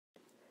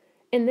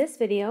In this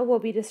video, we'll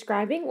be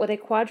describing what a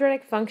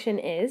quadratic function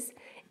is,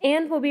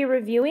 and we'll be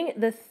reviewing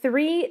the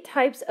three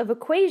types of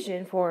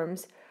equation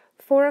forms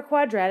for a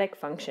quadratic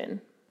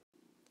function.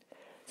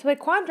 So a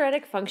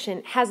quadratic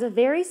function has a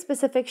very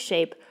specific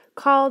shape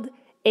called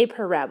a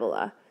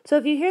parabola. So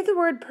if you hear the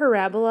word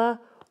parabola,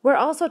 we're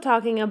also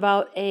talking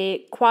about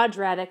a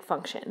quadratic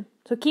function.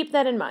 So keep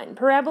that in mind.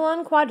 Parabola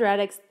and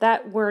quadratics,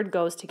 that word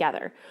goes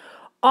together.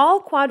 All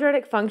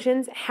quadratic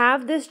functions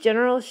have this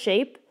general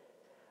shape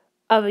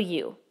of a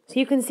U. So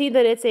you can see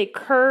that it's a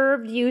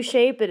curved U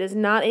shape. It is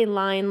not a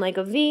line like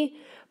a V,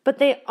 but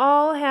they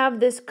all have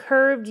this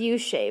curved U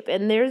shape.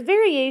 And there's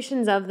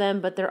variations of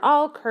them, but they're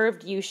all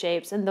curved U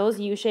shapes, and those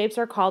U shapes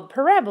are called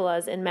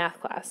parabolas in math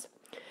class.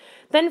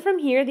 Then from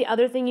here, the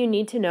other thing you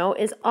need to know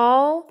is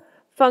all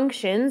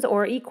functions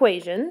or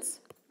equations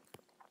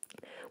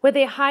with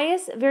a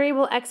highest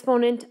variable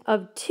exponent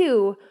of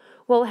 2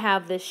 will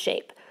have this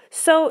shape.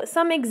 So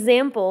some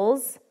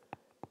examples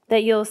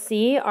that you'll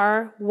see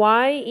are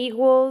y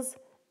equals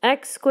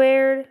x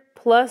squared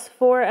plus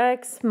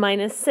 4x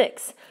minus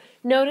 6.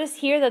 Notice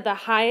here that the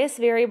highest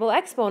variable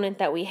exponent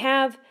that we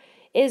have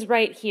is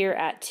right here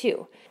at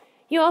 2.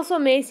 You also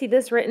may see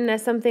this written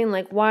as something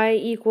like y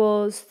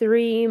equals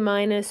 3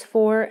 minus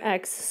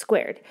 4x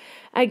squared.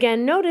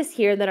 Again, notice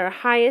here that our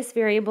highest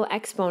variable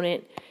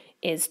exponent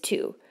is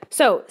 2.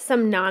 So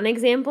some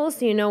non-examples,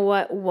 so you know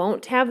what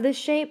won't have this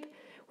shape,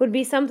 would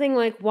be something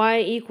like y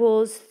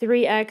equals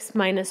 3x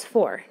minus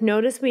 4.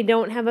 Notice we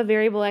don't have a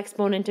variable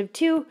exponent of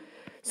 2,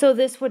 so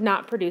this would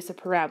not produce a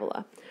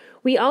parabola.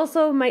 We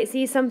also might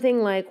see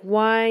something like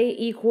y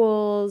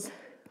equals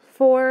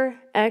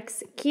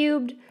 4x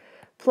cubed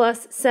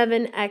plus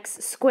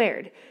 7x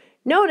squared.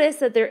 Notice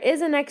that there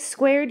is an x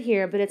squared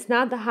here, but it's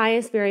not the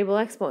highest variable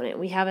exponent.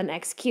 We have an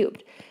x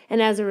cubed.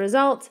 And as a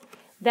result,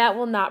 that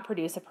will not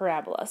produce a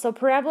parabola. So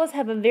parabolas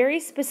have a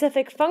very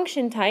specific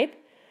function type,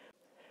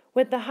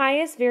 with the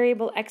highest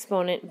variable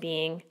exponent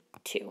being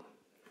 2.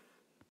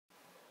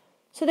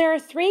 So there are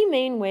three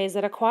main ways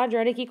that a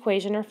quadratic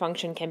equation or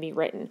function can be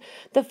written.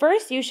 The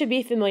first you should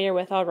be familiar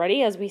with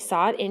already, as we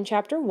saw it in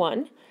chapter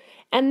 1,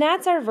 and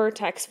that's our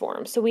vertex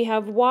form. So we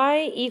have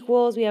y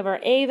equals, we have our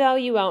a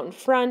value out in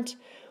front,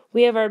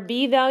 we have our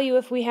b value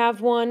if we have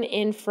one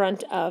in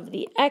front of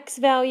the x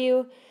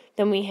value,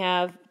 then we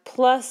have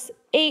plus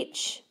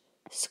h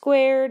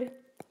squared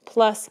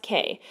plus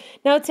k.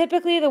 Now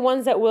typically the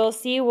ones that we'll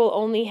see will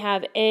only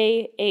have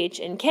a, h,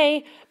 and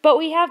k, but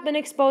we have been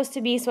exposed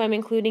to b, so I'm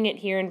including it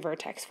here in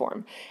vertex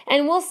form.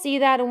 And we'll see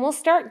that, and we'll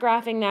start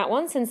graphing that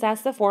one since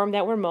that's the form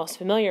that we're most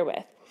familiar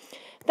with.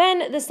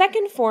 Then the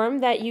second form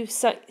that you've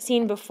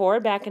seen before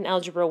back in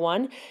Algebra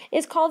 1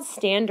 is called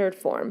standard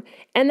form,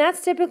 and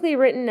that's typically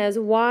written as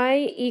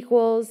y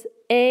equals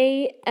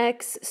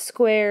ax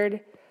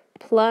squared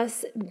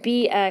plus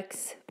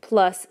bx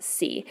plus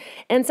c.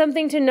 And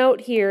something to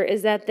note here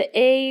is that the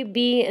a,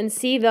 b, and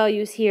c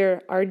values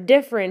here are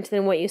different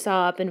than what you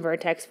saw up in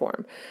vertex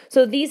form.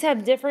 So these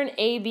have different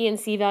a, b, and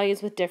c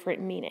values with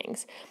different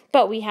meanings.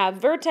 But we have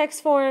vertex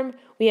form,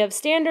 we have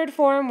standard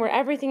form where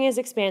everything is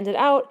expanded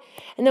out,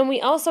 and then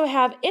we also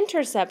have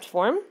intercept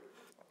form,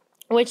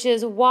 which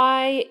is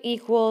y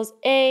equals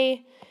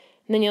a,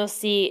 and then you'll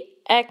see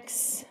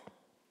x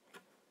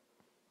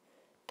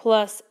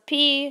plus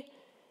p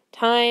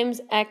times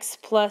x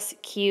plus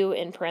q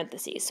in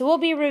parentheses. So we'll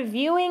be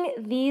reviewing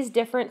these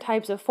different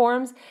types of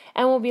forms,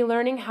 and we'll be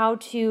learning how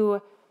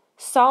to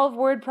solve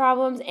word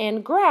problems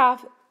and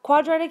graph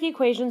quadratic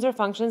equations or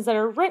functions that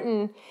are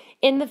written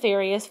in the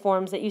various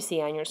forms that you see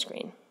on your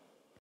screen.